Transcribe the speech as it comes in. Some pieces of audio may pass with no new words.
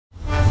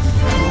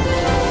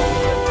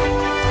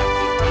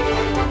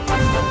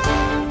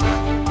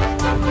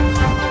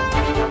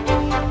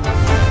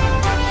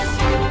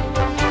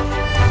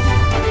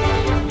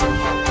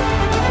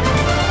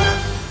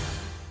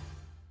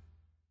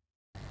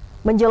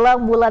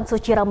Menjelang bulan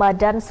suci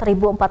Ramadan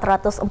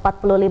 1445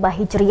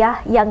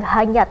 Hijriah yang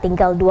hanya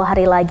tinggal 2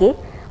 hari lagi,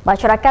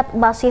 masyarakat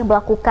masih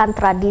melakukan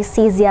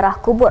tradisi ziarah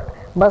kubur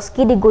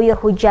meski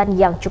diguyur hujan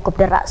yang cukup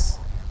deras.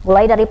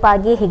 Mulai dari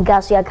pagi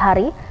hingga siang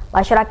hari,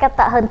 masyarakat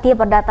tak henti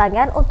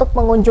berdatangan untuk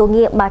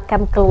mengunjungi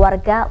makam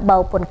keluarga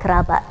maupun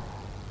kerabat.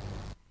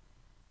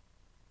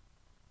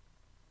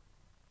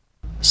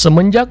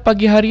 Semenjak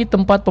pagi hari,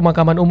 tempat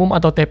pemakaman umum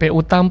atau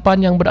TPU Tampan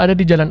yang berada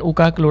di Jalan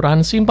UK,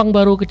 Kelurahan Simpang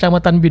Baru,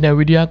 Kecamatan Bina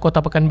Widya,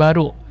 Kota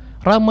Pekanbaru,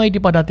 ramai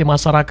dipadati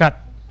masyarakat.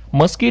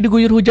 Meski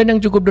diguyur hujan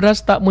yang cukup deras,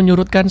 tak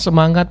menyurutkan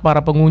semangat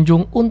para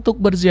pengunjung untuk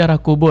berziarah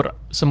kubur,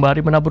 sembari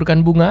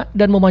menaburkan bunga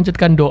dan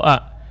memanjatkan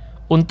doa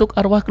untuk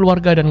arwah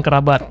keluarga dan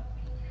kerabat.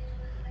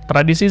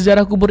 Tradisi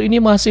ziarah kubur ini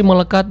masih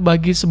melekat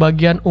bagi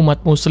sebagian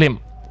umat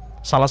muslim,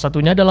 salah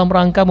satunya dalam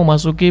rangka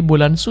memasuki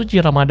bulan suci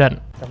Ramadan.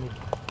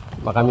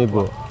 Makam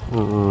ibu.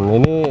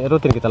 Ini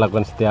rutin kita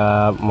lakukan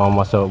setiap mau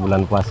masuk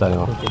bulan puasa nih,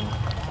 Bang.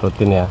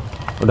 Rutin ya.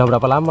 Udah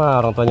berapa lama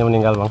orang tuanya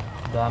meninggal, Bang?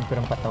 Udah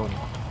hampir 4 tahun.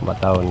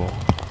 4 tahun ya.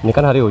 Ini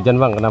kan hari hujan,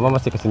 Bang. Kenapa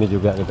masih kesini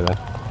juga gitu kan?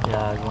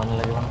 Ya gimana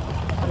lagi, Bang?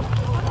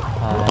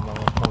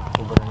 Mau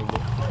kuburan ibu.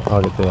 Oh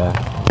gitu ya.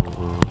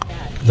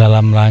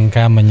 Dalam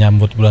rangka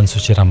menyambut bulan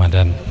suci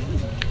Ramadan.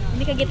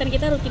 Ini kegiatan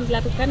kita rutin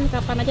dilakukan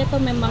kapan aja atau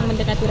memang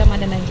mendekati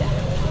Ramadan aja?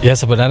 Ya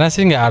sebenarnya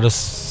sih nggak harus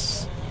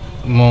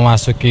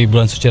memasuki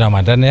bulan suci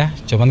Ramadan ya,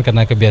 cuman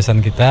karena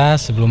kebiasaan kita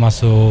sebelum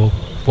masuk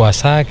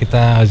puasa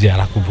kita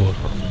ziarah kubur.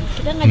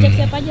 Kita ngajak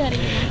siapa aja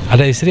hari ini?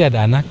 Ada istri,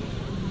 ada anak.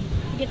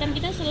 Kegiatan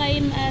kita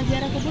selain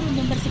ziarah kubur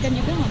membersihkan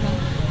juga nggak, Bang?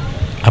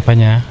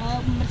 Apanya?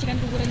 Membersihkan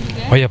kuburan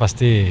juga? Oh ya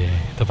pasti,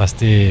 itu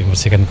pasti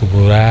membersihkan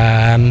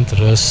kuburan,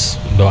 terus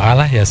doa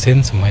lah, yasin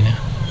semuanya.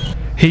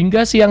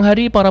 Hingga siang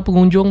hari, para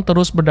pengunjung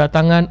terus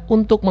berdatangan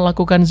untuk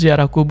melakukan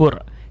ziarah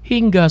kubur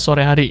hingga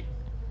sore hari.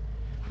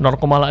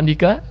 Norkomala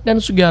Andika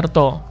dan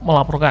Sugiarto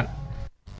melaporkan.